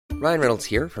Ryan Reynolds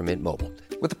here from Mint Mobile.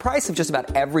 With the price of just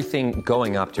about everything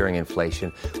going up during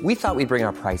inflation, we thought we'd bring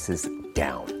our prices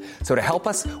down. So to help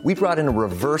us, we brought in a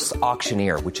reverse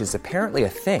auctioneer, which is apparently a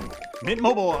thing. Mint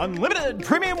Mobile Unlimited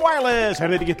Premium Wireless. How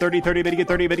to get 30, 30, bit to get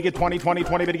 30, bit to get 20, 20,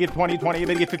 20, bit to get 20, 20,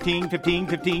 bit to get 15, 15,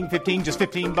 15, 15, just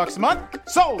 $15 a month?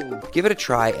 Sold! Give it a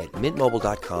try at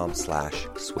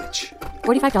mintmobile.com/switch.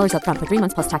 $45 up front for 3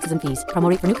 months plus taxes and fees. Promo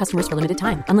rate for new customers for limited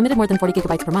time. Unlimited more than 40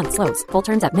 gigabytes per month. Slows full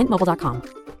terms at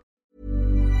mintmobile.com.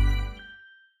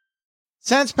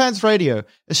 Sans Pants Radio,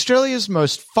 Australia's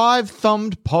most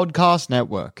five-thumbed podcast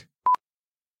network.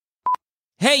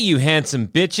 Hey, you handsome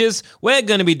bitches! We're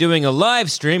going to be doing a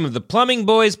live stream of the Plumbing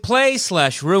Boys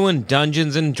Play/Ruin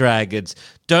Dungeons and Dragons.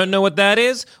 Don't know what that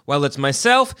is? Well, it's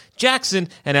myself, Jackson,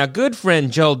 and our good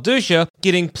friend Joel Dusha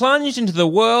getting plunged into the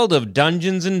world of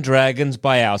Dungeons and Dragons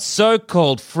by our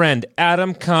so-called friend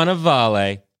Adam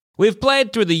Carnivale. We've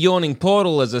played through the Yawning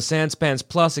Portal as a Sanspants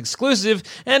Plus exclusive,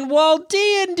 and while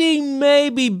D&D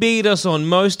maybe beat us on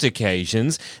most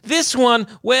occasions, this one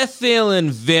we're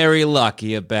feeling very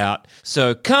lucky about.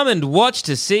 So come and watch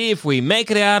to see if we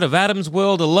make it out of Adam's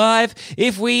world alive,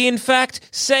 if we in fact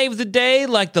save the day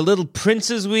like the little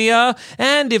princes we are,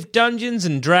 and if Dungeons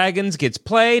and Dragons gets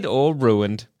played or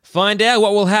ruined. Find out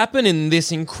what will happen in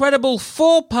this incredible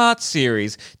 4-part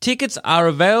series. Tickets are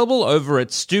available over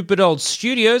at Stupid Old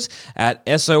Studios at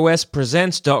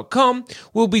sospresents.com.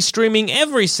 We'll be streaming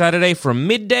every Saturday from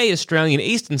midday Australian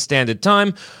Eastern Standard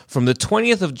Time from the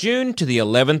 20th of June to the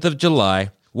 11th of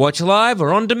July. Watch live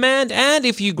or on demand, and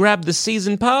if you grab the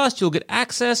season pass, you'll get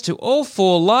access to all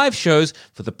 4 live shows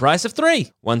for the price of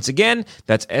 3. Once again,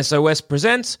 that's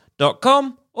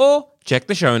sospresents.com or check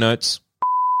the show notes.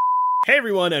 Hey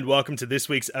everyone, and welcome to this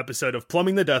week's episode of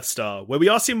Plumbing the Death Star, where we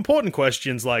ask important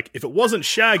questions like, if it wasn't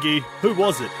Shaggy, who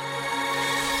was it?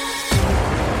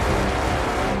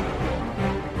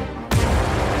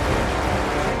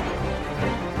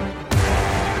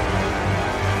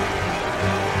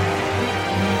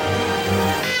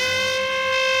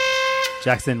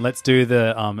 Jackson, let's do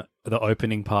the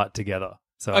opening part together.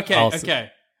 So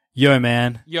Okay. Yo,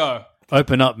 man. Yo.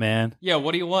 Open up, man. Yeah,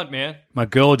 what do you want, man? My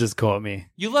girl just caught me.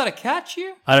 You let her catch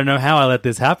you? I don't know how I let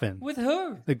this happen. With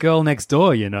who? The girl next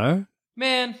door, you know.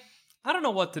 Man, I don't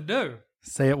know what to do.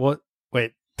 Say it what?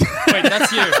 Wait. Wait, that's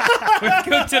you. We've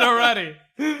cooked it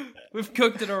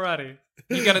already.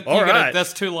 You gotta,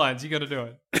 that's 2 lines. You gotta do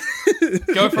it.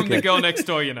 Go from the girl next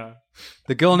door, you know.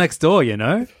 The girl next door, you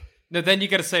know? No, then you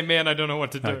gotta say, man, I don't know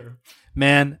what to do.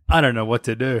 Man, I don't know what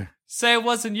to do. Say it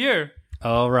wasn't you.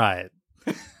 All right.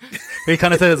 We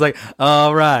kind of said it's like,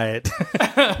 all right.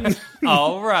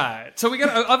 All right. So we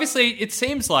got obviously, it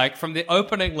seems like from the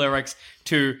opening lyrics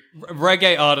to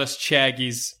reggae artist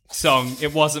Shaggy's song,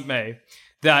 It Wasn't Me,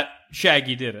 that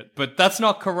Shaggy did it. But that's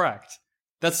not correct.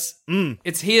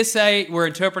 It's hearsay. We're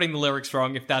interpreting the lyrics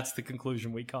wrong if that's the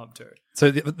conclusion we come to. So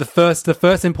the first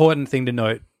important thing to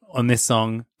note on this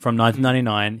song from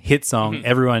 1999, hit song,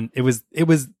 everyone, it was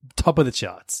top of the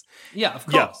charts. Yeah, of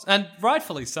course. Yeah. And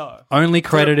rightfully so. Only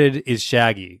credited is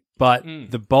Shaggy, but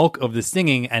the bulk of the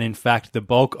singing and in fact the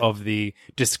bulk of the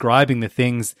describing the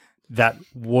things that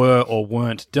were or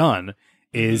weren't done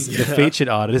is the featured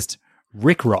artist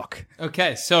Rick Rock.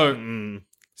 Okay, so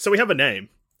So we have a name,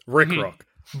 Rick Rock.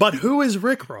 But who is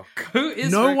Rick Rock? Who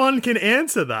is No Rick? one can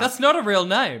answer that. That's not a real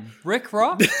name. Rick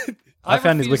Rock? I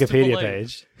found his Wikipedia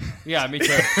page. Yeah, me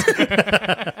too.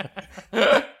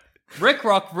 Rick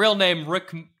Rock, real name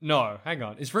Rick... No, hang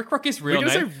on. Is Rick Rock his real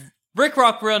name? Rick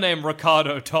Rock, real name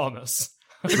Ricardo Thomas.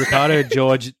 Ricardo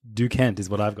George Dukent is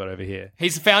what I've got over here.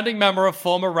 He's a founding member of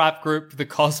former rap group The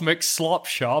Cosmic Slop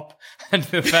Shop and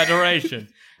The Federation,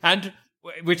 and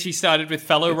which he started with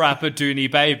fellow rapper Dooney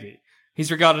Baby.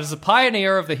 He's regarded as a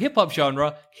pioneer of the hip-hop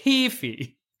genre,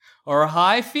 Hi-Fi. Or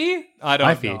hi-fi? I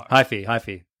don't know.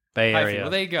 Hi-fi. Bay Area.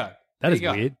 Well, there you go. That is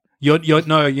weird.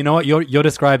 You know what? You're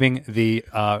describing the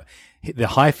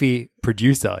hi-fi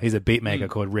producer. He's a beat maker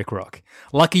called Rick Rock.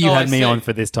 Lucky you had me on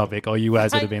for this topic, or you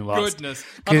guys would have been lost. Goodness.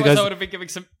 Otherwise, I would have been giving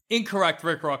some incorrect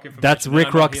Rick Rock information. That's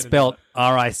Rick Rock spelt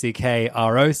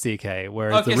R-I-C-K-R-O-C-K,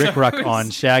 whereas the Rick Rock on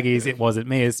Shaggy's It Wasn't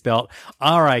Me is spelt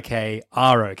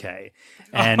R-I-K-R-O-K.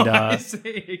 And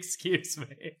excuse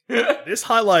me. This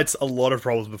highlights a lot of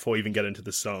problems before we even get into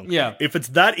the song. Yeah. If it's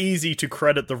that easy to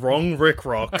credit the wrong Rick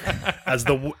Rock as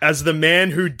the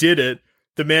man who did it,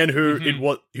 the man who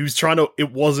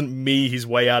it wasn't me his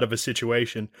way out of a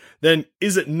situation, then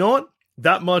is it not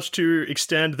that much to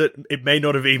extend that it may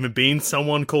not have even been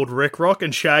someone called Rick Rock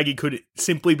and Shaggy could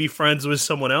simply be friends with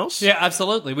someone else? Yeah,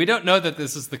 absolutely. We don't know that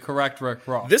this is the correct Rick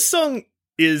Rock. This song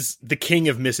is the king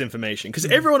of misinformation. Because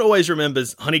everyone always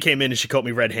remembers Honey came in and she caught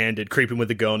me red-handed creeping with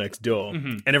the girl next door.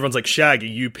 And everyone's like, Shaggy,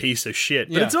 you piece of shit.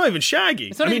 But it's not even Shaggy.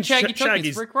 It's not even Shaggy.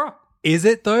 It's Rick Rock. Is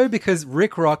it though? Because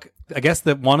Rick Rock, I guess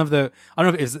I don't know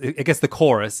if it's, I guess the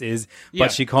chorus is,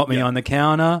 but she caught me on the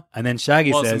counter, and then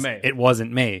Shaggy says, it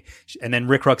wasn't me. And then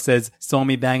Rick Rock says, saw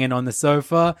me banging on the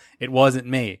sofa, it wasn't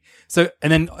me. So,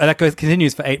 and then that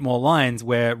continues for 8 more lines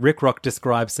where Rick Rock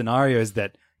describes scenarios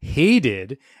that he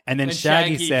did, and then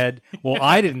Shaggy said, well,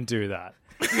 I didn't do that.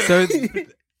 So,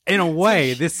 in a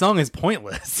way, this song is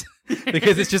pointless.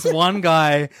 Because it's just one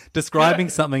guy describing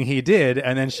something he did,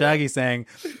 and then Shaggy saying,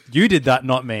 you did that,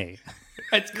 not me.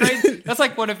 It's crazy. That's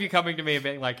like one of you coming to me and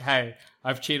being like, hey,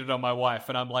 I've cheated on my wife.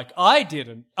 And I'm like, I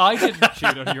didn't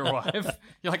cheat on your wife.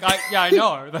 You're like, I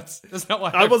know. That's not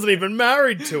why I wasn't even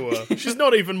married to her. She's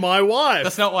not even my wife.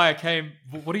 That's not why I came.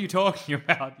 What are you talking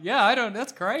about? Yeah, I don't.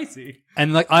 That's crazy.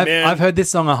 And like, I've heard this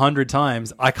song 100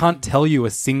 times. I can't tell you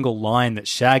a single line that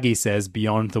Shaggy says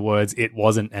beyond the words, it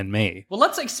wasn't and me. Well,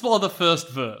 let's explore the first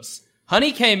verse.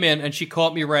 Honey came in and she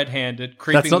caught me red-handed,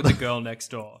 creeping with the girl next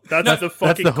door. That's the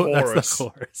fucking chorus. That's the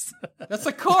chorus. That's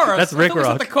the chorus. That's Rick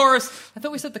Rock. I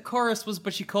thought we said the chorus was,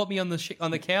 but she caught me on the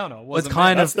counter. It's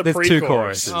kind of, there's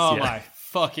pre-chorus. 2 choruses. Oh my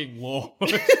fucking lord.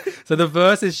 So the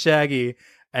verse is Shaggy,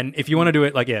 and if you want to do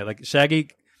it like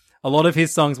Shaggy, a lot of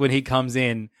his songs when he comes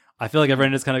in, I feel like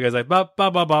everyone just kind of goes like ba ba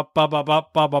ba ba ba ba ba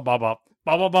ba ba ba ba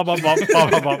ba ba ba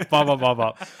ba ba ba ba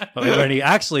ba. But what he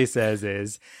actually says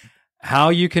is, how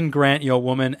you can grant your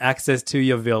woman access to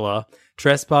your villa,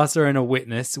 trespasser and a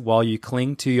witness while you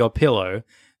cling to your pillow.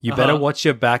 You better watch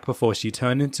your back before she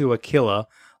turned into a killer.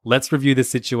 Let's review the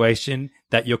situation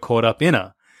that you're caught up in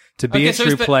her. To be a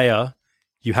true player,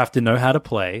 you have to know how to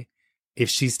play.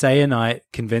 If she stay a night,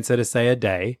 convince her to say a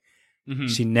day.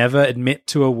 She never admit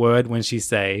to a word when she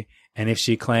say, and if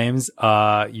she claims,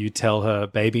 you tell her,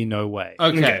 baby, no way.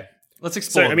 Okay. Let's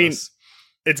explore this.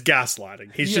 It's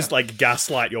gaslighting. He's just like,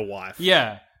 gaslight your wife.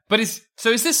 Yeah. But is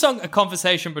this song a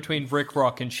conversation between Rick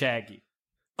Rock and Shaggy?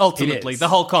 Ultimately, the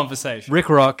whole conversation. Rick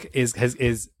Rock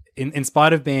is in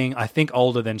spite of being, I think,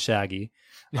 older than Shaggy,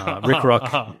 Rick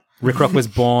Rock was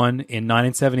born in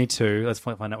 1972. Let's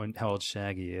find out how old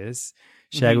Shaggy is.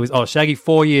 Shaggy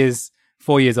 4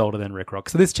 years older than Rick Rock.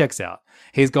 So this checks out.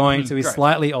 He's going to his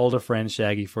slightly older friend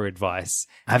Shaggy for advice,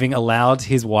 having allowed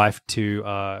his wife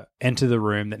to enter the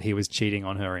room that he was cheating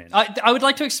on her in. I would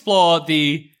like to explore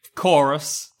the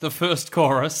chorus, the first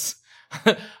chorus.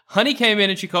 Honey came in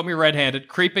and she caught me red-handed,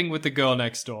 creeping with the girl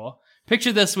next door.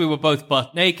 Picture this, we were both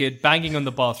butt naked, banging on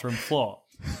the bathroom floor.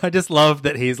 I just love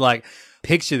that he's like,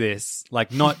 picture this,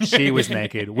 like not she was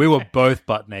naked. We were both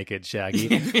butt naked, Shaggy.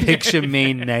 Picture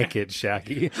me naked,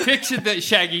 Shaggy. Picture that,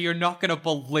 Shaggy, you're not going to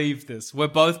believe this. We're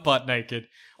both butt naked.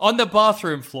 On the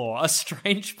bathroom floor, a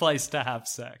strange place to have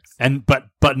sex.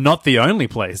 But not the only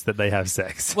place that they have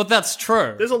sex. Well, that's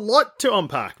true. There's a lot to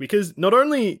unpack because not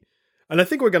only, and I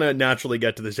think we're going to naturally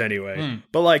get to this anyway,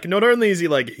 but like not only is he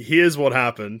like, here's what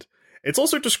happened, it's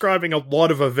also describing a lot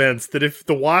of events that if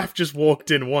the wife just walked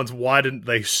in once, why didn't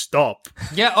they stop?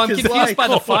 Yeah, I'm confused by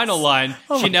the final line.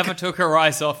 She never took her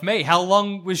eyes off me. How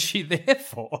long was she there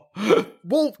for?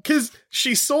 Well, because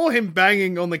she saw him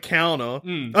banging on the counter.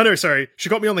 Oh, no, sorry. She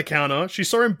got me on the counter. She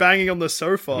saw him banging on the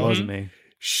sofa. It wasn't me.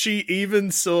 She even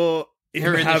saw him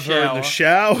Her in have the her in the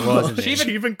shower. It wasn't me.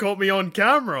 She even caught me on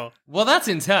camera. Well, that's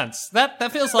intense.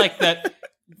 That feels like that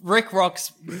Rick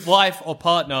Rock's wife or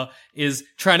partner is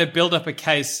trying to build up a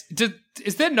case.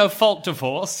 Is there no fault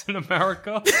divorce in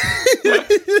America?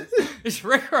 Is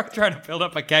Rick Rock trying to build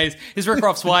up a case? Is Rick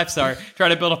Rock's wife,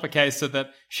 trying to build up a case so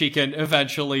that she can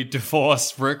eventually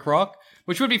divorce Rick Rock?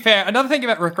 Which would be fair. Another thing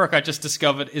about Rick Rock I just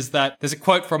discovered is that there's a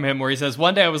quote from him where he says,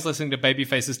 one day I was listening to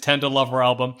Babyface's Tender Lover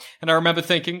album, and I remember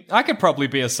thinking, I could probably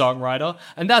be a songwriter,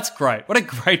 and that's great. What a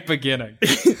great beginning.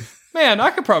 Man, I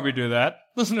could probably do that.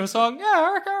 Listen to a song, yeah,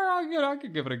 I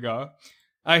could give it a go.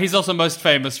 He's also most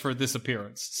famous for this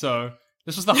appearance, so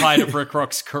this was the height of Rick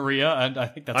Rock's career, and I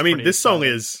think that's pretty this song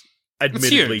exciting. is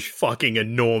admittedly fucking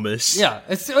enormous. Yeah,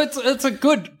 it's a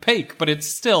good peak, but it's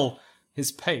still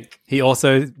his peak. He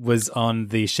also was on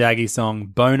the Shaggy song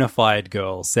Bonafide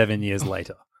Girl 7 years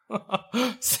later.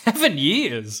 7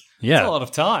 years? Yeah. That's a lot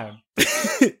of time.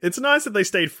 It's nice that they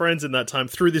stayed friends in that time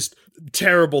through this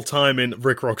terrible time in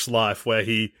Rick Rock's life where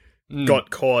he got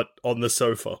caught on the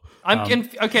sofa.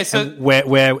 Okay, so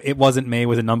where It Wasn't Me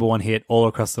was a #1 hit all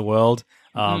across the world.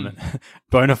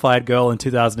 Bonafide Girl in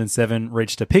 2007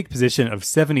 reached a peak position of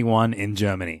 71 in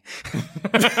Germany.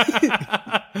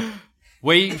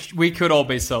 We could all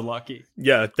be so lucky.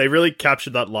 Yeah, they really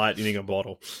captured that lightning in a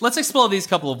bottle. Let's explore these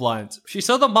couple of lines. She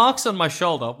saw the marks on my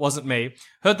shoulder, wasn't me.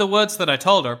 Heard the words that I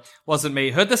told her, wasn't me.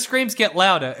 Heard the screams get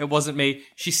louder, it wasn't me.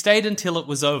 She stayed until it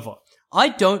was over. I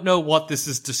don't know what this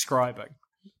is describing.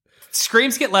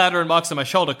 Screams get louder and marks on my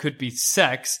shoulder could be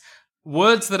sex.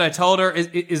 Words that I told her, is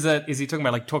he talking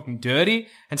about like talking dirty?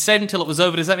 And stayed until it was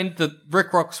over. Does that mean that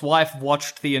Rick Rock's wife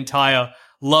watched the entire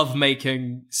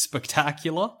lovemaking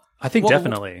spectacular? I think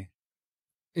definitely.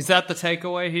 Is that the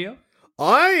takeaway here?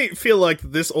 I feel like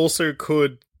this also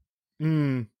could...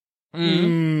 feels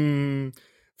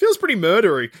pretty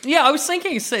murdery. Yeah, I was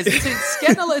thinking it's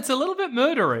a little bit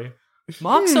murdery.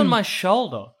 Marks on my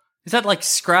shoulder. Is that like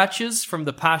scratches from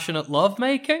the passionate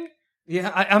lovemaking?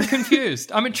 Yeah, I'm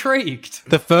confused. I'm intrigued.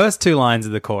 The first two lines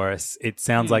of the chorus, it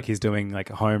sounds like he's doing like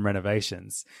home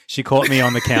renovations. She caught me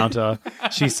on the counter.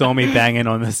 She saw me banging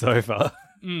on the sofa.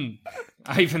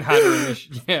 I even had her in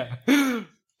the... Yeah.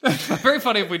 Very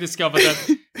funny if we discover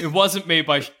that It Wasn't Me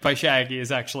by Shaggy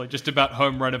is actually just about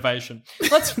home renovation.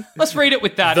 Let's read it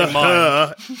with that in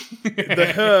mind.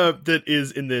 The her that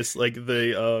is in this, like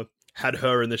the had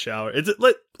her in the shower.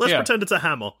 Let's pretend it's a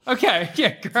hammer. Okay,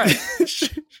 yeah, great.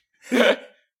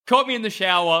 Caught me in the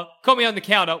shower, caught me on the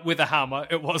counter with a hammer.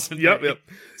 It wasn't me. Yep.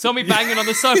 Saw me banging on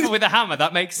the sofa with a hammer.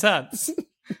 That makes sense.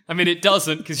 I mean, it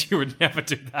doesn't, because you would never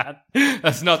do that.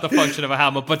 That's not the function of a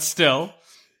hammer, but still.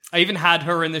 I even had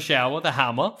her in the shower, the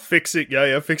hammer. Fixing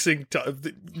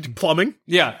plumbing.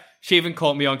 Yeah, she even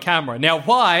caught me on camera. Now,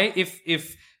 why,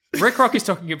 if Rick Rock is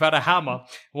talking about a hammer,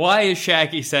 why is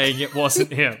Shaggy saying it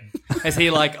wasn't him? Is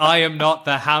he like, I am not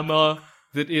the hammer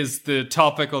that is the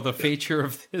topic or the feature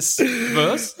of this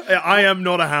verse? I am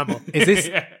not a hammer.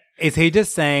 Is he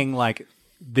just saying like,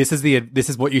 this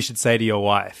is what you should say to your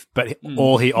wife, but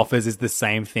all he offers is the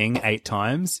same thing 8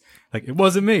 times? Like, it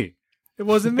wasn't me. It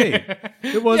wasn't me.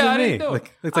 It wasn't me.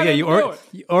 It's like, you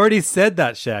already said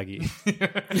that, Shaggy.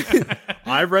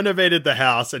 I renovated the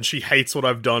house and she hates what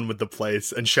I've done with the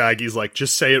place. And Shaggy's like,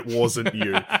 just say it wasn't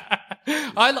you.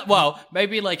 Well,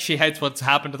 maybe like she hates what's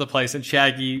happened to the place and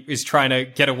Shaggy is trying to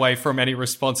get away from any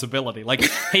responsibility. Like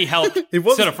he helped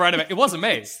sort of renovate. It wasn't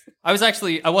me. I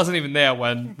wasn't even there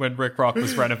when Rick Rock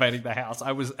was renovating the house.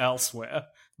 I was elsewhere.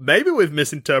 Maybe we've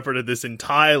misinterpreted this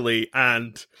entirely,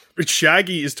 and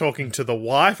Shaggy is talking to the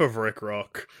wife of Rick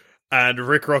Rock, and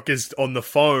Rick Rock is on the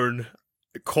phone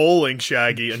calling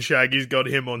Shaggy, and Shaggy's got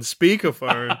him on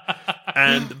speakerphone,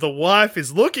 and the wife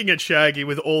is looking at Shaggy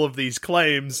with all of these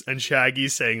claims, and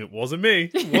Shaggy's saying, it wasn't me.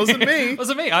 It wasn't me. It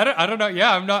wasn't me. I don't know.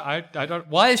 Yeah, I'm not. I don't.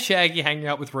 Why is Shaggy hanging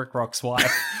out with Rick Rock's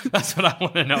wife? That's what I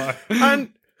want to know.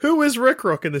 And who is Rick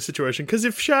Rock in this situation? Because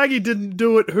if Shaggy didn't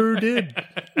do it, who did?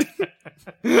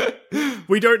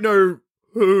 We don't know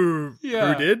who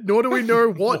did, nor do we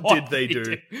know what did they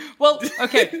do. Well,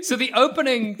 okay, so the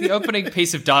opening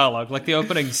piece of dialogue, like the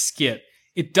opening skit,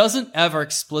 it doesn't ever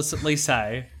explicitly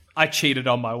say, I cheated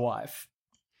on my wife.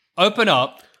 Open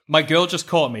up, my girl just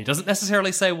caught me. Doesn't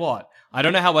necessarily say what. I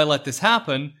don't know how I let this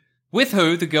happen. With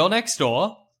who? The girl next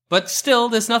door. But still,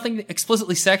 there's nothing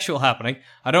explicitly sexual happening.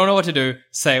 I don't know what to do.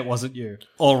 Say it wasn't you.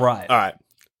 All right.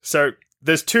 So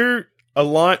there's two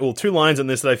lines in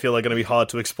this that I feel are going to be hard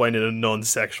to explain in a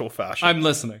non-sexual fashion. I'm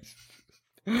listening.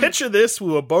 Picture this: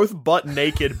 we were both butt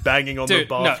naked, banging on the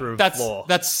bathroom floor.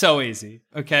 That's so easy.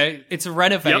 Okay, it's a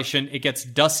renovation. Yep. It gets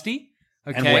dusty.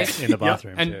 Okay, and wet in the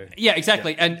bathroom too. Yeah,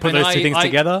 exactly. Yep. And put those two things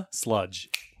together, sludge.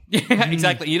 Yeah,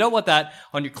 exactly. You don't want that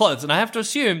on your clothes. And I have to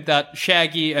assume that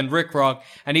Shaggy and Rick Rock,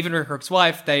 and even Rick Rock's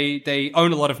wife, they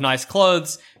own a lot of nice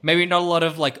clothes, maybe not a lot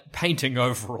of, like, painting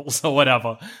overalls or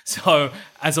whatever. So,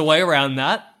 as a way around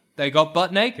that, they got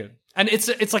butt naked. And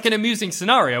it's like an amusing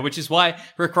scenario, which is why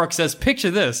Rick Rock says,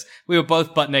 picture this, we were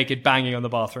both butt naked banging on the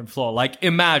bathroom floor. Like,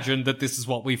 imagine that this is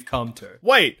what we've come to.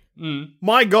 Wait,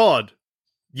 my God.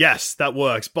 Yes, that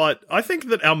works, but I think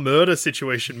that our murder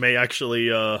situation may actually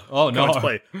come into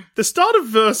play. The start of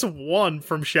verse 1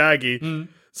 from Shaggy,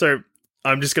 so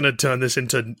I'm just going to turn this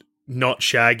into not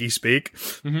Shaggy speak.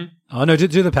 Mm-hmm. Oh no,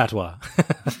 do the patois.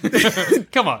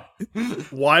 Come on.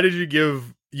 Why did you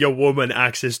give your woman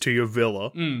access to your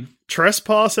villa?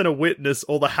 Trespass and a witness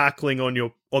or the hackling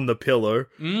on the pillow.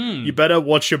 You better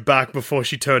watch your back before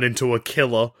she turned into a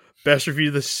killer. Best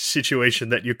review the situation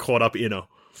that you're caught up in her.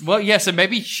 Well, yeah, so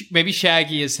maybe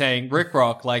Shaggy is saying, Rick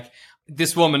Rock, like,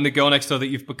 this woman, the girl next door that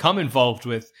you've become involved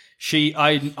with, she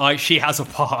has a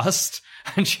past,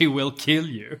 and she will kill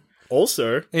you.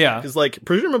 Also, yeah, because, like,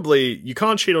 presumably, you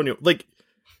can't cheat on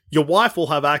your wife will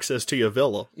have access to your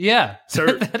villa. Yeah, so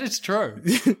that is true.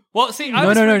 Well, see,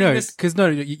 no, because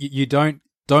you don't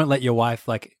let your wife,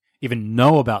 like, even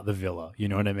know about the villa. You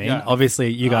know what I mean? Yeah. Obviously,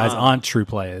 you guys aren't true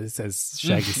players, as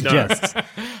Shaggy suggests.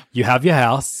 You have your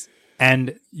house,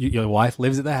 and your wife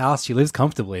lives at the house. She lives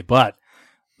comfortably, but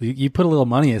you put a little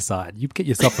money aside. You get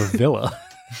yourself a villa.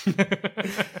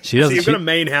 She doesn't. So you've got a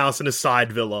main house and a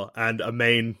side villa, and a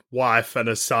main wife and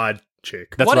a side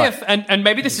chick. That's what right. if, and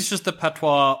maybe this is just the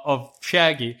patois of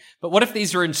Shaggy, but what if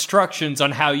these are instructions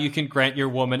on how you can grant your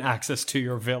woman access to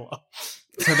your villa?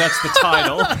 So that's the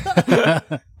title.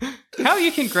 How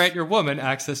you can grant your woman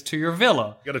access to your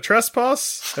villa. You got to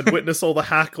trespass and witness all the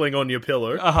hackling on your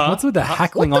pillow. What's with the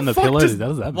hackling on the pillow? Does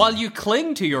that mean? While you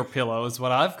cling to your pillow is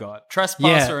what I've got.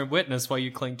 Trespasser and witness while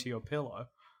you cling to your pillow.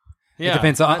 Yeah. It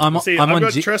depends. I'm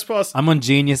on trespass. I'm on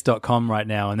genius.com right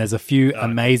now, and there's a few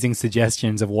amazing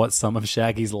suggestions of what some of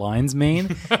Shaggy's lines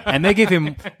mean, and they give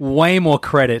him way more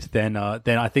credit than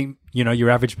I think your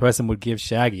average person would give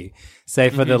Shaggy. Say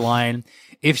for the line,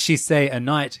 "If she say a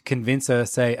night, convince her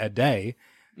say a day."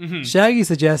 Shaggy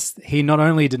suggests he not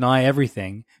only deny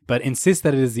everything, but insists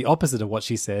that it is the opposite of what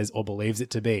she says or believes it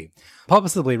to be,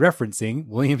 possibly referencing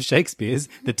William Shakespeare's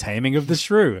The Taming of the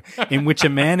Shrew, in which a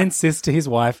man insists to his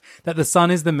wife that the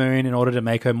sun is the moon in order to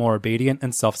make her more obedient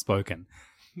and soft-spoken.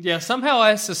 Yeah, somehow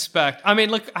I suspect... I mean,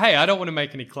 look, hey, I don't want to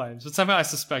make any claims, but somehow I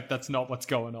suspect that's not what's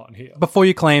going on here. Before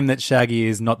you claim that Shaggy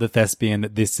is not the thespian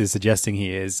that this is suggesting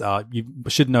he is, you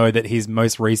should know that his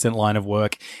most recent line of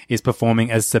work is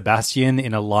performing as Sebastian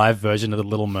in a live version of The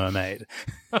Little Mermaid.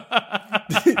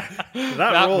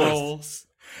 That rules.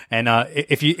 And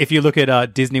if you look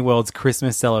at Disney World's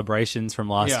Christmas celebrations from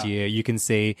last year, you can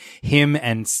see him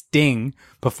and Sting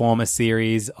perform a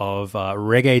series of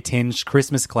reggae-tinged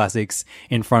Christmas classics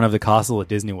in front of the castle at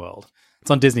Disney World. It's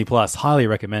on Disney Plus. Highly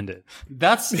recommend it.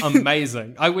 That's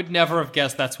amazing. I would never have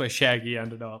guessed that's where Shaggy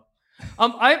ended up.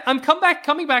 I'm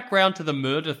coming back round to the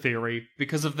murder theory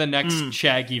because of the next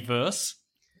Shaggy verse.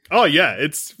 Oh yeah,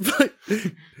 it's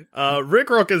Rick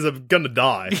Rock is gonna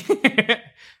die.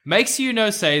 Makes you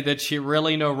no say that she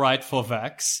really no right for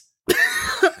vex.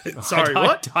 Sorry,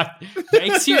 what?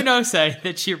 Makes you no say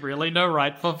that she really no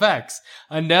right for vex.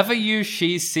 I never you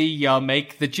she see ya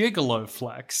make the gigolo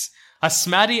flex. A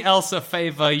smatty else a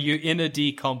favor you inner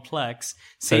D complex.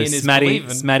 So smatty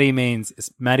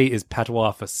is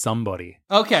patois for somebody.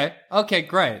 Okay,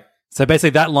 great. So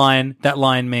basically that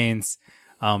line means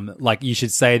like you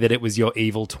should say that it was your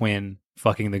evil twin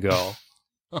fucking the girl.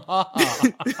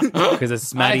 Because a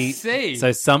smatty. I see.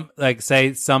 So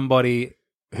say somebody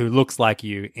who looks like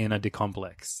you in a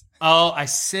decomplex. Oh, I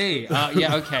see.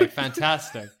 Yeah, okay,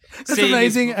 fantastic. That's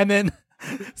amazing. And then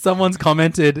someone's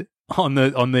commented on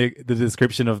the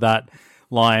description of that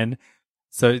line.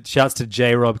 So shouts to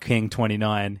J Rob King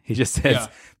 29. He just says,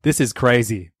 "This is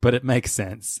crazy, but it makes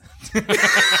sense."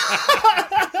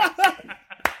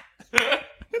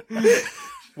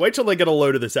 Wait till they get a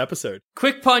load of this episode.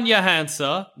 Quick pun your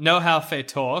answer, know how they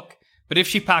talk, but if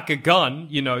she pack a gun,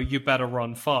 you better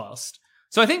run fast.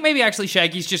 So I think maybe actually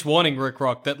Shaggy's just warning Rick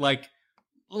Rock that like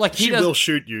she will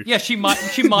shoot you. Yeah, she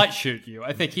might shoot you.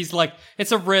 I think he's like,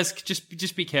 it's a risk,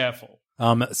 just be careful.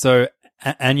 So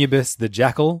Anubis the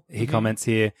Jackal, he comments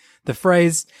here, the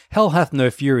phrase, hell hath no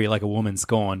fury like a woman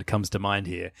scorned comes to mind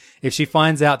here. If she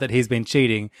finds out that he's been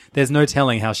cheating, there's no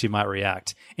telling how she might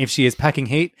react. If she is packing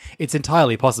heat, it's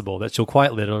entirely possible that she'll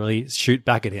quite literally shoot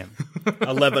back at him.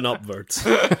 11 upvotes.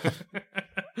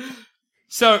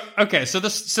 So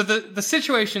the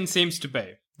situation seems to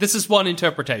be, this is one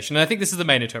interpretation, and I think this is the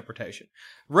main interpretation.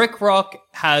 Rick Rock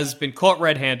has been caught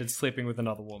red-handed sleeping with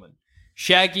another woman.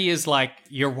 Shaggy is like,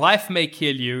 your wife may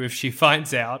kill you if she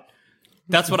finds out.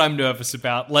 That's what I'm nervous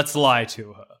about. Let's lie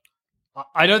to her.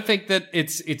 I don't think that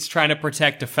it's trying to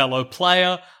protect a fellow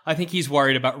player. I think he's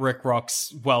worried about Rick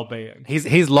Rock's well-being.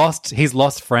 He's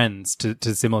lost friends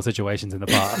to similar situations in the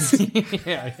past.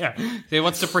 Yeah. He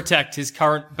wants to protect his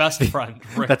current best friend,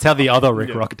 Rick. That's how the other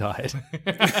Rick Rock died.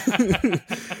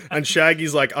 And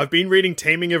Shaggy's like, I've been reading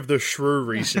Taming of the Shrew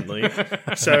recently,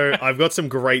 so I've got some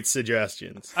great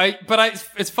suggestions.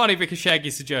 It's funny because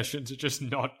Shaggy's suggestions are just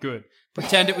not good.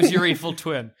 Pretend it was your evil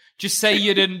twin. Just say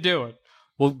you didn't do it.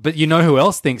 Well, but you know who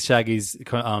else thinks Shaggy's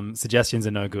suggestions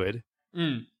are no good?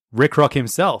 Rick Rock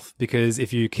himself, because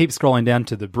if you keep scrolling down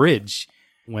to the bridge,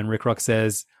 when Rick Rock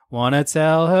says, "Wanna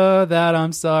tell her that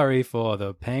I'm sorry for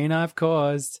the pain I've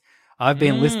caused. I've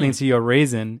been listening to your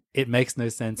reason. It makes no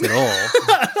sense at all.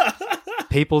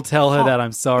 People tell her that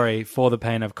I'm sorry for the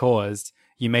pain I've caused.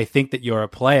 You may think that you're a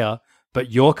player,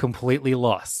 but you're completely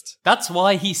lost." That's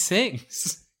why he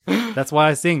sings. That's why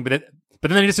I sing, but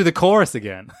then they just do the chorus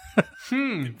again.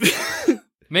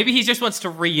 Maybe he just wants to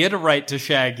reiterate to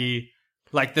Shaggy,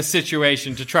 like, the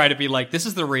situation to try to be like, this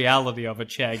is the reality of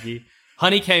it, Shaggy.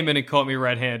 Honey came in and caught me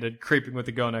red-handed, creeping with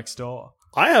the girl next door.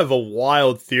 I have a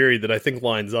wild theory that I think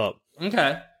lines up.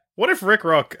 Okay. What if Rick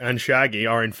Rock and Shaggy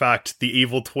are in fact the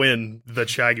evil twin that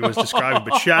Shaggy was describing,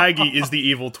 but Shaggy is the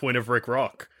evil twin of Rick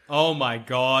Rock? Oh my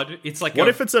god. It's like what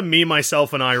if it's a me,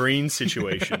 myself, and Irene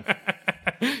situation?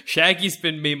 Shaggy's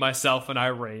been me, myself, and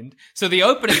Irene. So the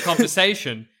opening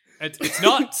conversation, it's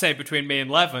not, say, between me and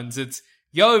Levins, it's,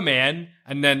 yo, man,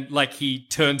 and then, like, he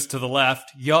turns to the left,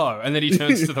 yo, and then he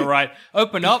turns to the right,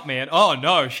 open up, man. Oh,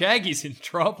 no, Shaggy's in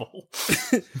trouble.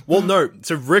 Well, no,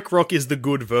 so Rick Rock is the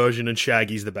good version and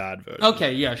Shaggy's the bad version.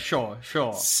 Okay, yeah, sure.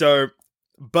 So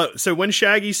when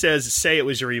Shaggy says, say it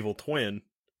was your evil twin,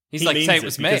 he's like, say it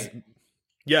was me.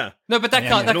 Yeah. No, but that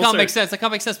can't also make sense. That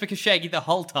can't make sense because Shaggy the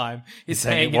whole time is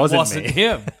saying it wasn't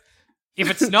him. If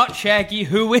it's not Shaggy,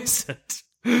 who is it?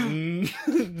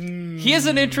 Here's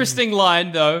an interesting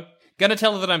line, though. Gonna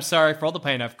tell her that I'm sorry for all the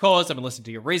pain I've caused. I've been listening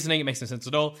to your reasoning. It makes no sense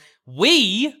at all.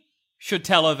 We should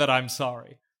tell her that I'm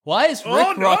sorry. Why is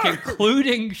Rick Rock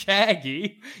including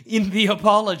Shaggy in the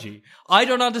apology? I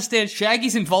don't understand.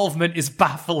 Shaggy's involvement is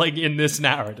baffling in this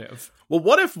narrative. Well,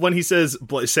 what if when he says,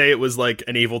 say it was like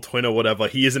an evil twin or whatever,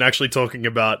 he isn't actually talking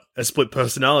about a split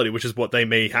personality, which is what they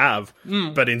may have,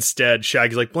 but instead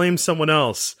Shaggy's like, blame someone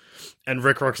else. And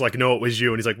Rick Rock's like, no, it was you.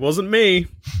 And he's like, wasn't me,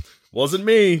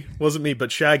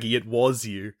 but Shaggy, it was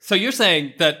you. So you're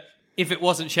saying that if it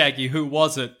wasn't Shaggy, who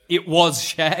was it? It was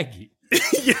Shaggy.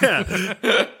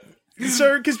 Yeah.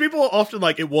 So, because people are often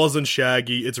like, it wasn't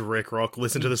Shaggy, it's Rick Rock,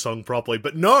 listen to the song properly.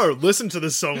 But no, listen to the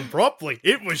song properly.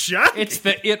 It was Shaggy. It's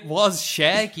the it was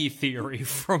Shaggy theory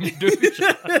from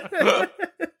Dooja.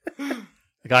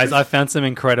 Guys, I found some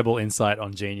incredible insight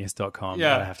on genius.com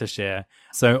that I have to share.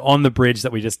 So on the bridge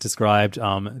that we just described,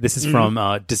 this is from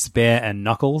Despair and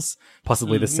Knuckles,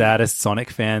 possibly the saddest Sonic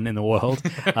fan in the world.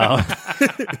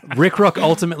 Rick Rock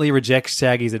ultimately rejects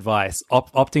Shaggy's advice,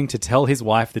 opting to tell his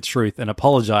wife the truth and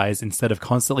apologize instead of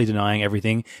constantly denying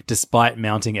everything despite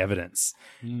mounting evidence.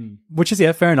 Which is,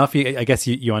 fair enough. I guess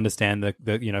you understand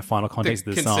the final context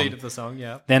of the song. Conceit of the song,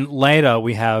 yeah. Then later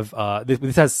we have,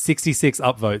 this has 66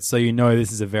 upvotes, so you know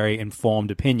this is a very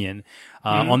informed opinion.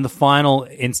 On the final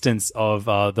instance of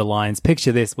the lines,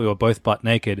 picture this, we were both butt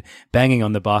naked, banging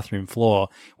on the bathroom floor,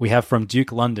 we have from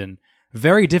Duke London,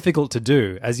 very difficult to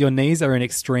do, as your knees are in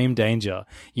extreme danger.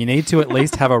 You need to at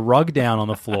least have a rug down on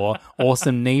the floor or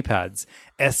some knee pads,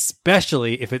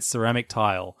 especially if it's ceramic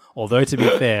tile. Although, to be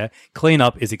fair,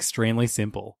 cleanup is extremely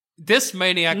simple. This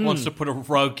maniac wants to put a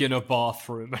rug in a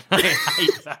bathroom, and I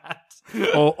hate that.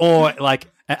 or like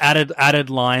added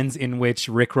lines in which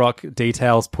Rick Rock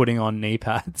details putting on knee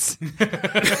pads.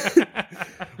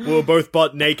 We were both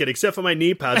butt naked, except for my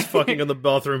knee pads, fucking on the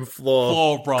bathroom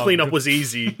floor. Cleanup was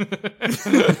easy.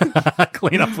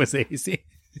 Cleanup was easy.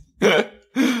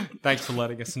 Thanks for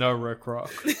letting us know, Rick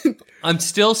Rock. I'm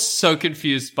still so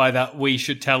confused by that we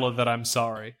should tell her that I'm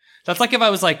sorry. That's like if I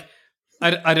was like,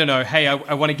 I don't know, hey,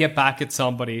 I want to get back at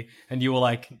somebody, and you were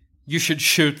like, you should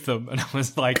shoot them. And I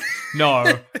was like,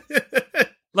 no.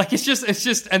 Like, it's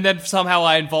just, and then somehow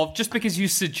I involved, just because you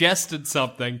suggested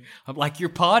something, I'm like, you're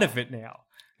part of it now.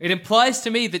 It implies to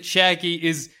me that Shaggy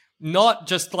is not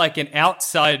just like an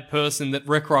outside person that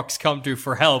Rick Rock's come to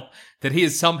for help, that he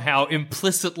is somehow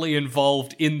implicitly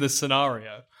involved in the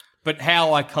scenario. But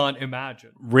how, I can't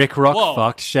imagine. Rick Rock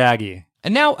fucked Shaggy.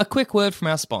 And now a quick word from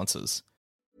our sponsors.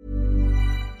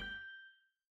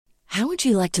 How would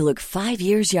you like to look 5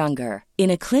 years younger? In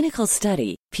a clinical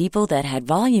study, people that had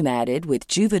volume added with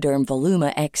Juvederm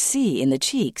Voluma XC in the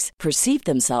cheeks perceived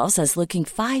themselves as looking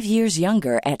 5 years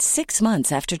younger at 6 months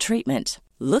after treatment.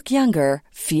 Look younger,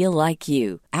 feel like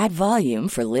you. Add volume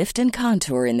for lift and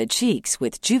contour in the cheeks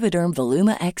with Juvederm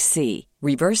Voluma XC.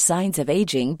 Reverse signs of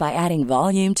aging by adding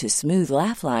volume to smooth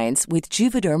laugh lines with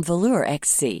Juvederm Volure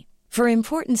XC. For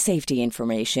important safety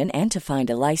information and to find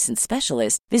a licensed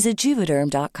specialist, visit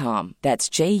Juvederm.com. That's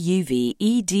JUVEDERM.com.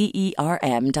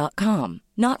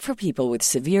 Not for people with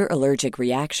severe allergic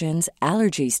reactions,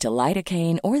 allergies to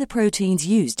lidocaine, or the proteins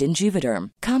used in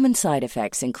Juvederm. Common side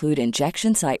effects include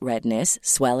injection site redness,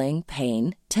 swelling,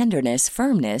 pain, tenderness,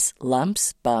 firmness,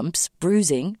 lumps, bumps,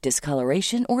 bruising,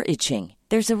 discoloration, or itching.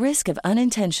 There's a risk of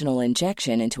unintentional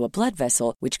injection into a blood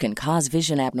vessel, which can cause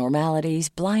vision abnormalities,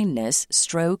 blindness,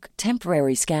 stroke,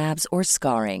 temporary scabs, or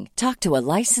scarring. Talk to a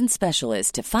licensed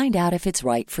specialist to find out if it's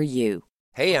right for you.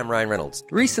 Hey, I'm Ryan Reynolds.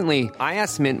 Recently, I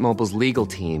asked Mint Mobile's legal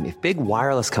team if big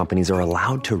wireless companies are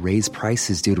allowed to raise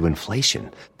prices due to inflation.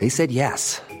 They said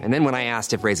yes. And then when I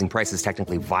asked if raising prices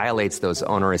technically violates those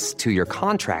onerous 2-year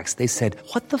contracts, they said,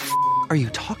 what the f*** are you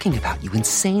talking about, you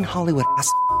insane Hollywood ass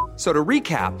f- So to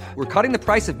recap, we're cutting the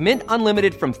price of Mint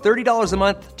Unlimited from $30 a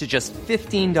month to just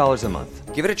 $15 a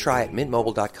month. Give it a try at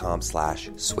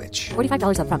mintmobile.com/switch.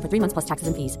 $45 up front for 3 months plus taxes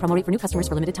and fees. Promo rate for new customers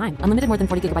for limited time. Unlimited more than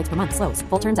 40 gigabytes per month. Slows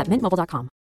full terms at mintmobile.com.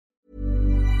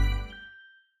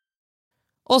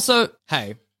 Also,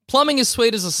 hey, plumbing is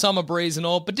sweet as a summer breeze and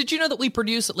all, but did you know that we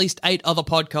produce at least 8 other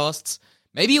podcasts?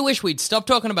 Maybe you wish we'd stop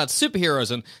talking about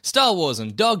superheroes and Star Wars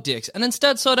and dog dicks and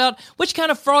instead sort out which kind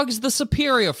of frog is the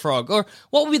superior frog or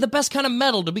what would be the best kind of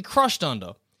metal to be crushed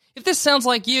under. If this sounds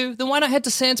like you, then why not head to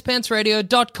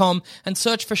sanspantsradio.com and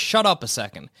search for Shut Up a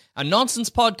Second, a nonsense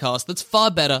podcast that's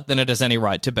far better than it has any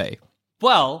right to be.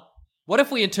 Well, what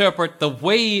if we interpret the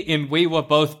we in We Were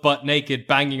Both Butt Naked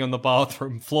Banging on the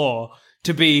Bathroom Floor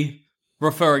to be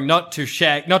referring not to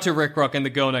Rick Rock and the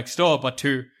girl next door, but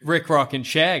to Rick Rock and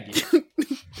Shaggy?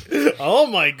 Oh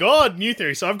my god, new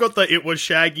theory. So I've got the it was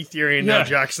Shaggy theory, and now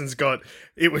Jackson's got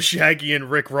it was Shaggy and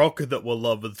Rick Rock that were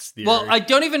lovers theory. Well, I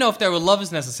don't even know if they were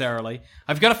lovers necessarily.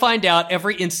 I've got to find out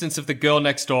every instance of the girl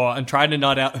next door and try to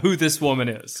nut out who this woman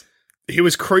is. He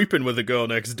was creeping with the girl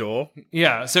next door.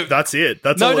 Yeah, so that's it.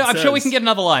 That's all it I'm says. sure we can get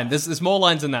another line. There's more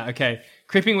lines than that. Okay,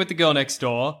 creeping with the girl next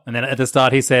door, And then at the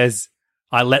start he says,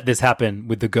 I let this happen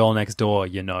with the girl next door,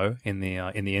 in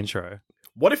the intro.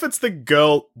 What if it's the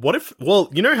girl? What if? Well,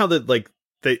 you know how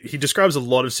he describes a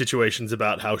lot of situations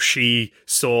about how she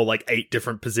saw 8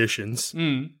 different positions.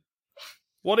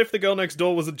 What if the girl next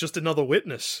door was just another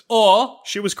witness? Or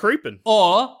she was creeping?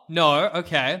 Or no,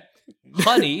 okay,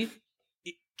 Honey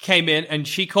came in and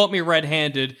she caught me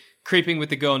red-handed creeping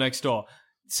with the girl next door.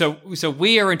 So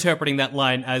we are interpreting that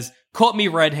line as caught me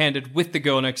red-handed with the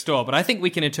girl next door, but I think we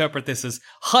can interpret this as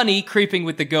Honey creeping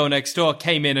with the girl next door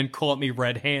came in and caught me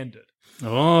red-handed.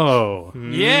 Oh.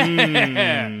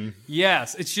 Yeah.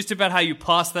 Yes. It's just about how you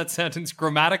pass that sentence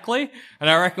grammatically, and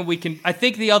I reckon I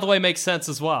think the other way makes sense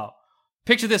as well.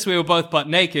 Picture this, we were both butt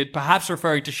naked, perhaps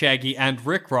referring to Shaggy and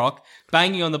Rick Rock,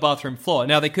 banging on the bathroom floor.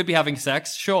 Now, they could be having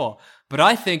sex, sure, but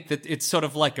I think that it's sort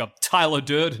of like a Tyler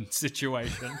Durden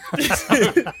situation.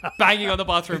 So, banging on the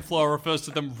bathroom floor refers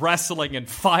to them wrestling and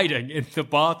fighting in the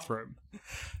bathroom.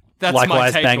 That's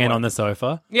likewise my banging takeaway. on the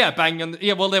sofa. Yeah, banging on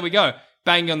well, there we go.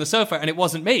 Banging on the sofa, and it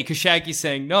wasn't me, because Shaggy's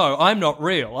saying, no, I'm not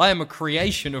real. I am a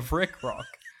creation of Rick Rock.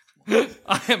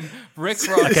 I am Rick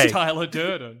Rock's Tyler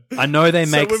Durden. I know they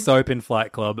make soap in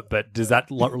Fight Club, but does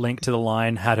that link to the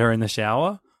line, had her in the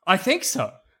shower? I think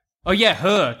so. Oh yeah,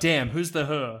 her. Damn, who's the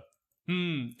her?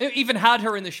 Even had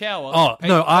her in the shower. Oh,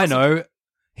 no, I know.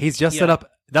 He's just set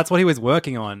up, that's what he was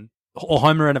working on. Or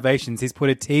home renovations, he's put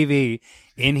a TV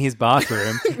in his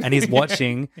bathroom and he's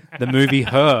watching the movie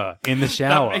Her in the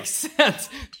shower.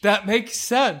 That makes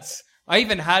sense. I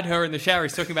even had her in the shower.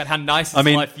 He's talking about how nice his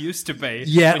life used to be.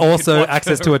 Yeah, also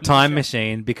access to a time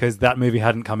machine because that movie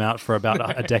hadn't come out for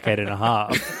about a decade and a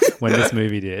half when this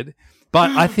movie did.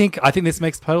 But I think this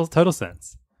makes total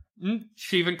sense.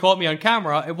 She even caught me on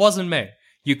camera. It wasn't me.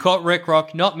 You caught Rick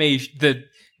Rock, not me.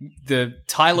 The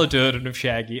Tyler Durden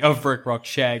of Rick Rock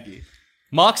Shaggy.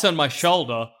 Marks on my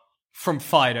shoulder from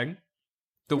fighting.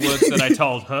 The words that I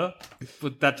told her.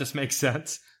 But that just makes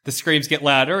sense. The screams get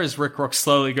louder as Rick Rock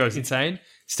slowly goes insane.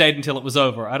 Stayed until it was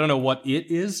over. I don't know what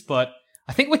it is, but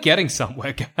I think we're getting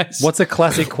somewhere, guys. What's a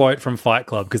classic quote from Fight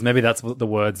Club? Because maybe that's the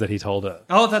words that he told her.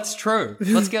 Oh, that's true.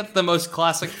 Let's get the most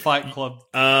classic Fight Club.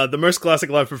 The most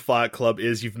classic line from Fight Club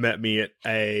is "You've met me at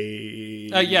a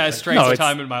strange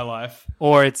time in my life."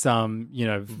 Or it's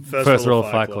first rule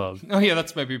of Fight Club. Oh yeah,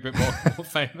 that's maybe a bit more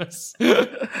famous.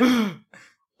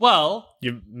 Well,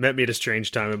 you met me at a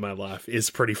strange time in my life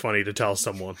is pretty funny to tell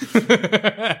someone.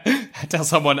 Tell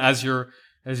someone as you're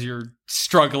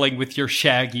struggling with your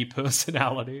Shaggy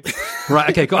personality.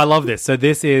 Right, okay, cool. I love this. So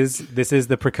this is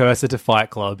the precursor to Fight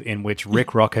Club, in which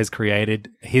Rick Rock has created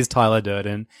his Tyler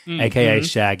Durden, aka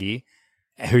Shaggy,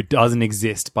 who doesn't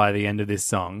exist by the end of this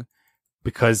song,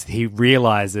 because he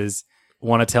realizes,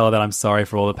 want to tell her that I'm sorry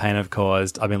for all the pain I've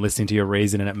caused. I've been listening to your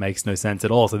reason and it makes no sense at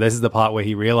all. So this is the part where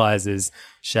he realizes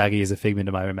Shaggy is a figment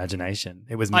of my imagination.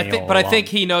 It was me all But I along. think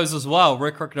he knows as well,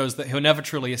 Rick Rock knows that he'll never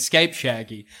truly escape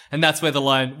Shaggy. And that's where the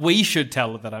line, we should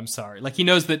tell her that I'm sorry. Like, he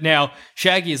knows that now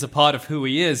Shaggy is a part of who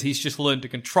he is. He's just learned to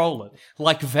control it.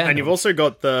 Like Venom. And you've also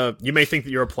got you may think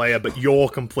that you're a player, but you're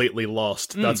completely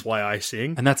lost. That's why I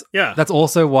sing. And that's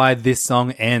also why this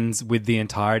song ends with the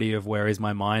entirety of Where Is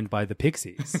My Mind by the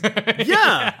Pixies.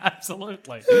 Yeah,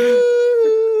 absolutely.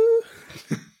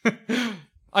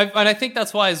 I think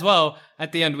that's why as well,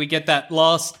 at the end, we get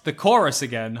the chorus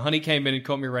again. Honey came in and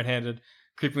caught me red-handed.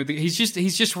 He's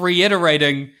just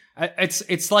reiterating.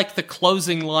 It's like the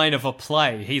closing line of a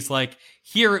play. He's like,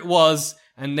 here it was,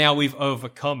 and now we've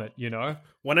overcome it, you know?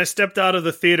 When I stepped out of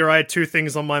the theater, I had two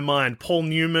things on my mind: Paul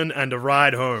Newman and a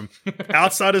ride home.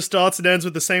 Outsider starts and ends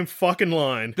with the same fucking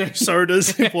line. So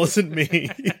does It Wasn't Me.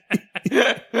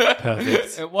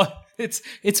 Perfect.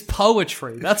 It's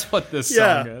poetry. That's what this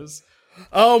song is.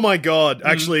 Oh my god.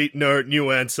 Actually, no, new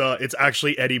answer. It's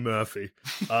actually Eddie Murphy.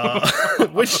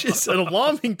 Which is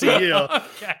alarming to hear.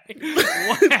 Okay.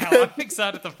 Wow, I'm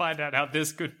excited to find out how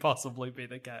this could possibly be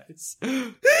the case.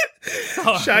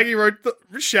 Shaggy wrote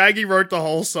the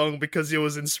whole song because he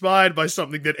was inspired by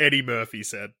something that Eddie Murphy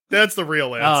said. That's the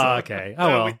real answer. Oh, okay. Oh,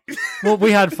 well. Well,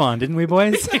 we had fun, didn't we,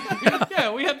 boys?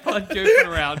 Yeah, we had fun goofing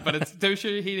around, but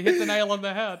he hit the nail on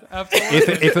the head.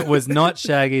 Absolutely. If it was not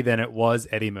Shaggy, then it was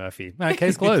Eddie Murphy.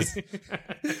 Case closed.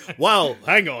 Well,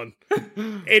 hang on.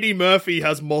 Eddie Murphy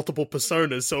has multiple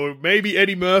personas, so maybe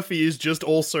Eddie Murphy is just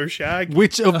also Shaggy.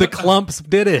 Which of the clumps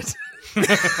did it?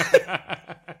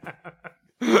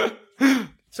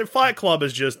 So Fight Club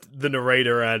is just the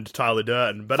narrator and Tyler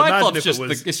Durden, but Fight imagine Club's if it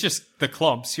was... it's just the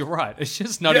clumps, you're right. It's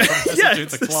just Nutty Professor do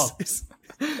the clumps.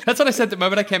 That's what I said the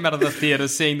moment I came out of the theater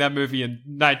seeing that movie in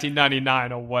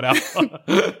 1999 or whatever.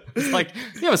 It's like,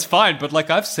 yeah, it was fine, but like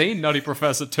I've seen Nutty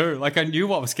Professor too. Like I knew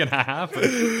what was going to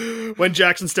happen. When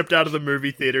Jackson stepped out of the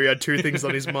movie theater, he had two things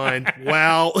on his mind.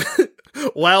 Wow.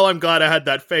 Wow, I'm glad I had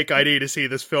that fake ID to see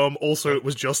this film. Also, it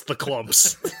was just the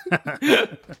clumps.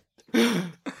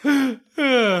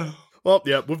 Well,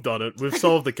 yeah, we've done it. We've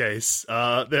solved the case.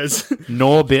 There's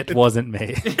Norbit wasn't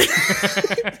me.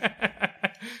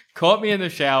 Caught me in the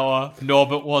shower.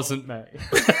 Norbit wasn't me.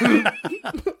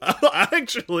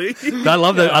 Actually, I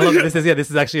love that. I love that. This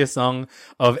is actually a song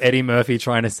of Eddie Murphy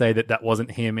trying to say that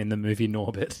wasn't him in the movie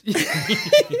Norbit.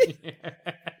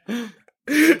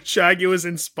 Shaggy was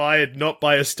inspired not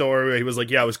by a story where he was like,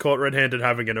 yeah, I was caught red-handed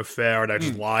having an affair and I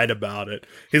just lied about it.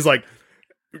 He's like,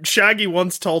 Shaggy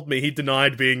once told me he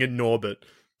denied being in Norbit.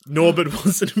 Norbit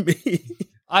wasn't me.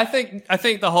 I think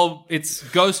it's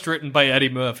ghost written by Eddie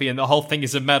Murphy, and the whole thing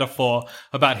is a metaphor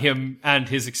about him and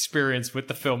his experience with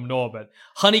the film Norbit.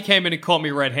 Honey came in and caught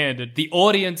me red-handed. The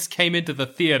audience came into the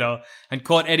theater and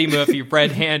caught Eddie Murphy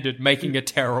red-handed making a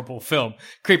terrible film,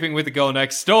 creeping with the girl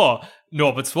next door,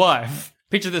 Norbit's wife.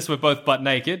 Picture this: we're both butt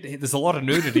naked. There's a lot of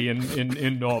nudity in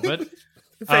Norbit.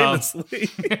 Famously.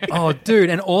 Oh, dude.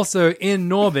 And also in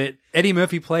Norbit, Eddie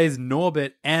Murphy plays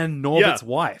Norbit and Norbit's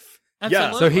wife.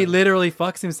 Absolutely. So he literally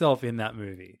fucks himself in that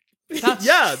movie. That's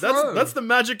that's the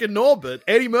magic in Norbit.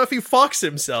 Eddie Murphy fucks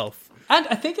himself. And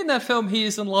I think in that film he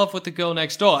is in love with the girl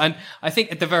next door. And I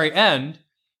think at the very end,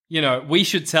 we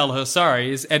should tell her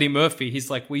sorry, is Eddie Murphy. He's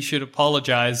like, we should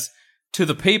apologize to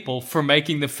the people for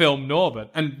making the film Norbit.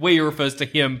 And we refers to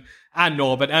him and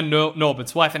Norbit and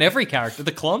Norbit's wife and every character.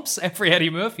 The clumps, every Eddie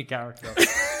Murphy character.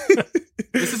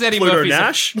 This is Eddie Pluto Murphy's...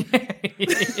 Nash?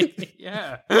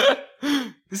 Yeah.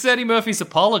 This is Eddie Murphy's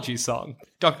apology song.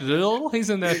 Dr. Dolittle, he's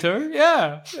in there too.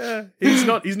 Yeah. He's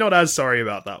not as sorry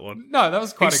about that one. No, that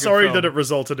was quite a good sorry film. that it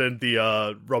resulted in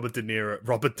the Robert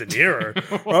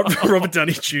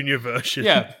Downey Jr. version.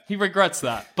 Yeah, he regrets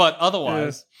that. But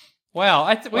otherwise, wow,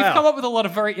 we've come up with a lot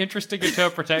of very interesting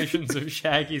interpretations of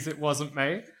Shaggy's It Wasn't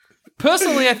Me.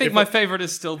 Personally, I think my favorite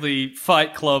is still the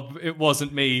Fight Club, It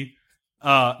Wasn't Me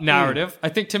narrative. I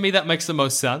think to me that makes the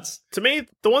most sense. To me,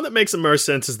 the one that makes the most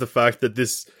sense is the fact that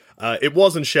this, it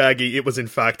wasn't Shaggy, it was in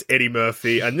fact Eddie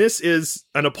Murphy, and this is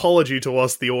an apology to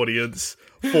us, the audience,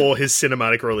 for his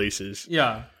cinematic releases.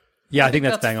 Yeah. Yeah, I think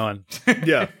that's bang on.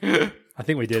 Yeah. I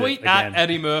think we did Tweet it again. at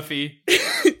Eddie Murphy.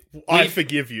 I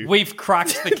forgive you. We've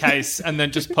cracked the case, and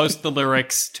then just post the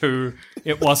lyrics to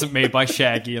It Wasn't Me by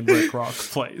Shaggy and Rick Rock,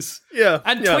 please. Yeah.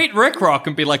 And tweet Rick Rock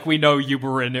and be like, we know you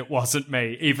were in It Wasn't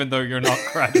Me, even though you're not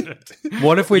credited.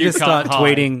 What if we You just start can't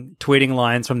hide. tweeting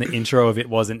lines from the intro of It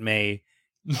Wasn't Me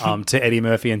to Eddie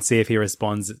Murphy and see if he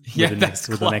responds with, Yeah, the that's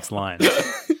next line?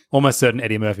 Almost certain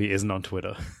Eddie Murphy isn't on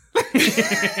Twitter.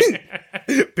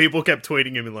 People kept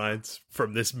tweeting him lines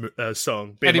from this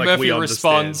song. Being Eddie like, Murphy we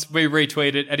understand. responds, we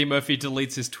retweet it, Eddie Murphy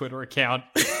deletes his Twitter account,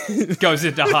 goes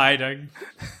into hiding.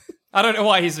 I don't know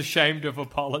why he's ashamed of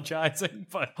apologizing,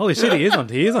 but Holy shit, he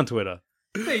is on Twitter.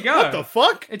 there you go. What the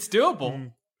fuck? It's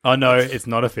doable. Oh no, it's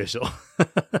not official.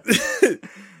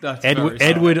 That's very sad.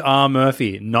 Edward R.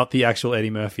 Murphy, not the actual Eddie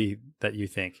Murphy that you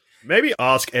think. Maybe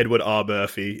ask Edward R.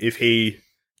 Murphy if he,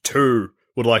 too,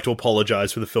 would like to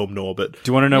apologize for the film Norbit. Do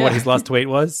you want to know what his last tweet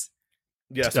was?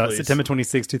 Yes, please. September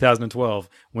 26, 2012.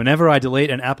 Whenever I delete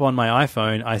an app on my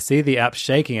iPhone, I see the app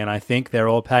shaking and I think they're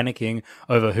all panicking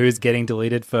over who's getting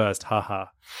deleted first. Haha.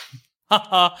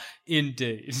 Haha,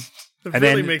 indeed. It And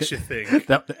really then makes you think.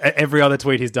 Every other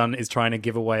tweet he's done is trying to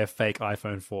give away a fake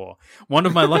iPhone 4. One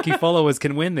of my lucky followers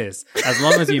can win this, as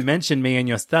long as you mention me in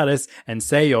your status and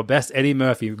say your best Eddie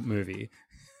Murphy movie.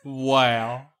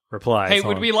 Wow. Replies. Hey,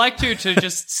 would we like to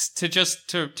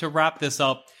wrap this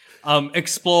up,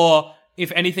 explore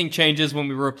if anything changes when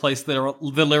we replace the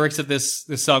lyrics of this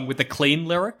song with the clean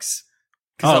lyrics?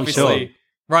 Because obviously, sure.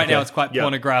 right now it's quite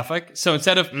pornographic. So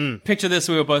instead of picture this,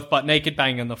 we were both butt naked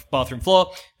banging on the bathroom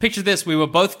floor. Picture this, we were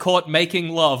both caught making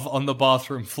love on the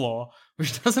bathroom floor,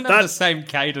 which doesn't have the same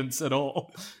cadence at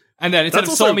all. And then instead of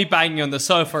saw me banging on the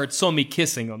sofa, it saw me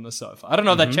kissing on the sofa. I don't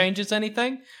know if that changes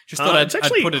anything. Just thought I'd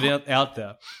put it out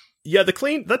there. Yeah, the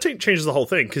clean, that changes the whole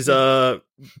thing, because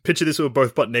picture this, we were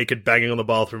both butt naked banging on the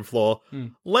bathroom floor.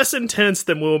 Less intense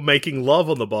than we were making love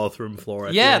on the bathroom floor,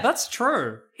 I think. That's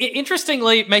true.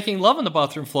 Interestingly, making love on the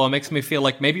bathroom floor makes me feel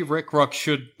like maybe Rick Rock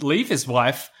should leave his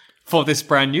wife for this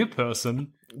brand new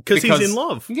person. Because he's in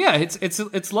love. Yeah,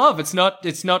 it's love. It's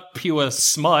not pure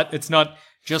smut. It's not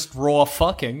just raw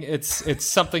fucking. It's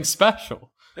something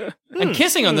special. And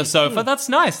kissing on the sofa, that's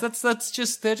nice. That's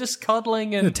just, they're just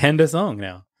cuddling and... A tender song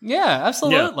now. Yeah,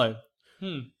 absolutely.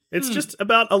 It's just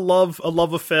about a love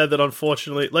affair that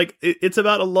unfortunately, like, it's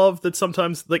about a love that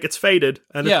sometimes, like, it's faded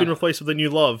and it's been replaced with a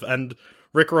new love, and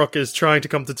Rick Rock is trying to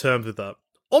come to terms with that.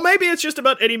 Or maybe it's just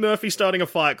about Eddie Murphy starting a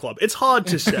fight club. It's hard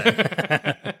to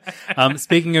say.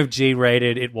 Speaking of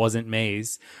G-rated, it wasn't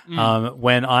me's.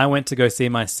 When I went to go see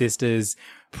my sister's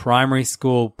primary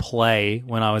school play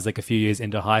when I was like a few years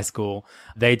into high school,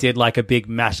 they did like a big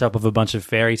mashup of a bunch of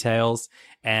fairy tales,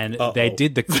 and they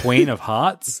did the Queen of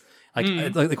Hearts. Like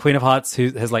the Queen of Hearts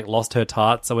who has like lost her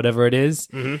tarts or whatever it is,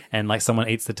 and like someone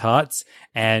eats the tarts,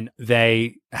 and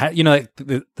they had, you know, like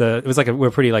it was like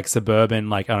we're pretty like suburban,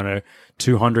 like, I don't know,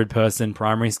 200 person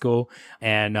primary school,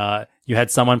 and you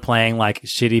had someone playing like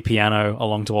shitty piano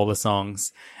along to all the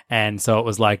songs, and so it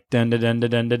was like dun dun dun dun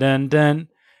dun dun dun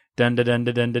dun dun dun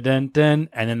dun dun dun dun,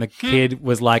 and then the kid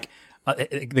was like,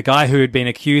 the guy who had been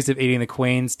accused of eating the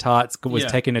Queen's tarts was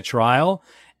taken to trial,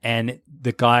 and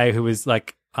the guy who was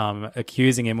like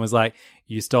accusing him was like,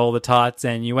 you stole the tarts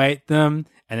and you ate them,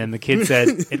 and then the kid said,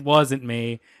 it wasn't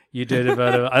me, you did it.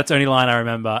 That's the only line I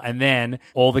remember. And then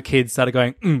all the kids started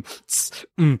going and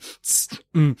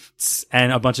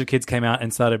a bunch of kids came out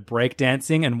and started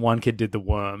breakdancing, and one kid did the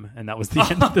worm, and that was the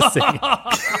end of the scene.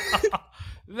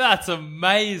 That's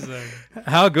amazing.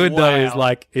 How good though is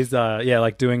like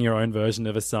doing your own version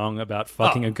of a song about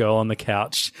fucking a girl on the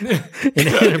couch in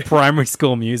a primary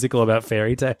school musical about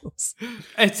fairy tales.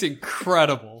 It's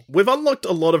incredible. We've unlocked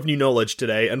a lot of new knowledge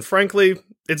today, and frankly,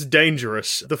 it's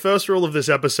dangerous. The first rule of this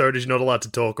episode is you're not allowed to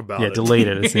talk about it. Yeah, delete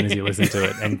it as soon as you listen to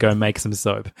it and go make some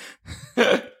soap.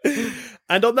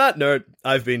 And on that note,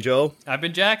 I've been Joel. I've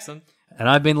been Jackson. And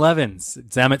I've been Levins,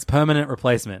 Zamet's permanent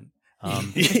replacement.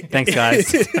 Thanks,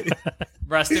 guys.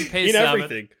 Rest in peace, in Zamet.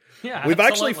 everything. Yeah, We've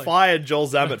absolutely. actually fired Joel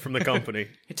Zamet from the company.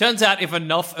 It turns out if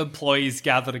enough employees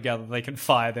gather together, they can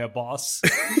fire their boss.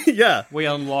 Yeah. We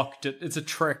unlocked it. It's a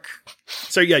trick.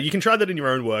 So yeah, you can try that in your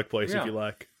own workplace if you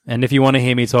like. And if you want to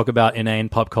hear me talk about inane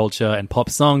pop culture and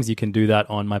pop songs, you can do that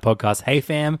on my podcast, Hey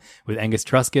Fam, with Angus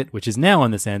Truscott, which is now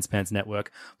on the Sanspants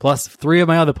Network. Plus, 3 of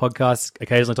my other podcasts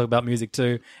occasionally talk about music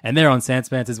too, and they're on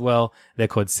Sanspants as well. They're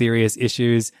called Serious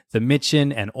Issues, The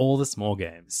Mitchin, and All the Small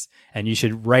Games. And you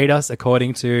should rate us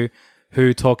according to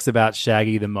who talks about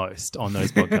Shaggy the most on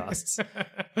those podcasts.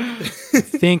 I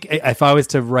think if I was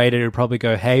to rate it, it would probably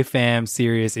go Hey Fam,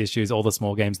 Serious Issues, All the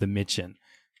Small Games, The Mitchin.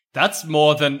 That's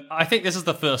more than... I think this is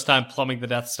the first time Plumbing the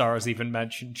Death Star has even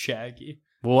mentioned Shaggy.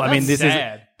 Well, I mean, this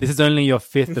is only your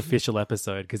 5th official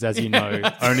episode, because as you know,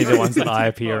 only the ones that I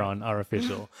appear on are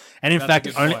official. And in fact,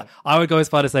 I would go as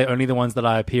far to say only the ones that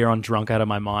I appear on drunk out of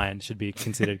my mind should be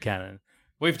considered canon.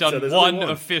 We've done one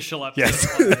official episode of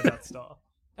Plumbing the Death Star.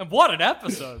 And what an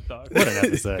episode, though. What an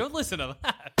episode. Go listen to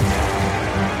that.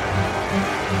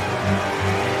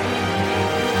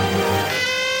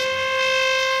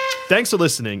 Thanks for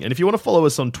listening, and if you want to follow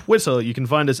us on Twitter, you can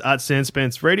find us at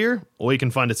Sanspants Radio, or you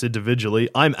can find us individually.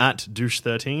 I'm at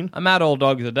Douche13. I'm at All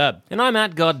Dogs Are Dead. And I'm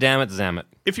at Goddammit Zammit.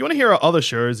 If you want to hear our other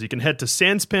shows, you can head to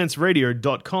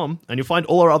sanspantsradio.com, and you'll find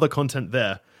all our other content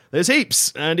there. There's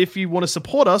heaps, and if you want to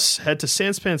support us, head to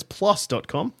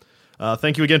sanspantsplus.com.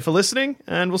 Thank you again for listening,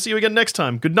 and we'll see you again next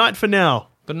time. Good night for now.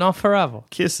 But not forever.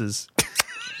 Kisses.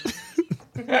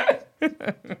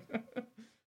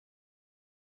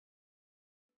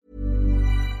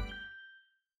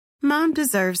 Mom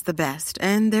deserves the best,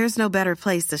 and there's no better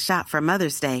place to shop for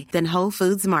Mother's Day than Whole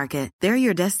Foods Market. They're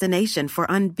your destination for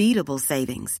unbeatable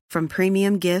savings, from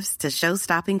premium gifts to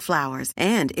show-stopping flowers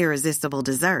and irresistible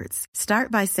desserts. Start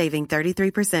by saving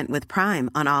 33% with Prime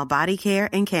on all body care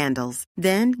and candles.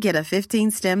 Then get a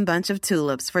 15-stem bunch of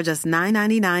tulips for just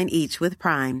 $9.99 each with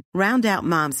Prime. Round out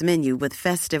Mom's menu with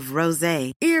festive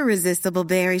rosé, irresistible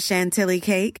berry chantilly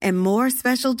cake, and more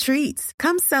special treats.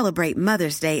 Come celebrate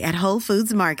Mother's Day at Whole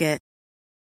Foods Market.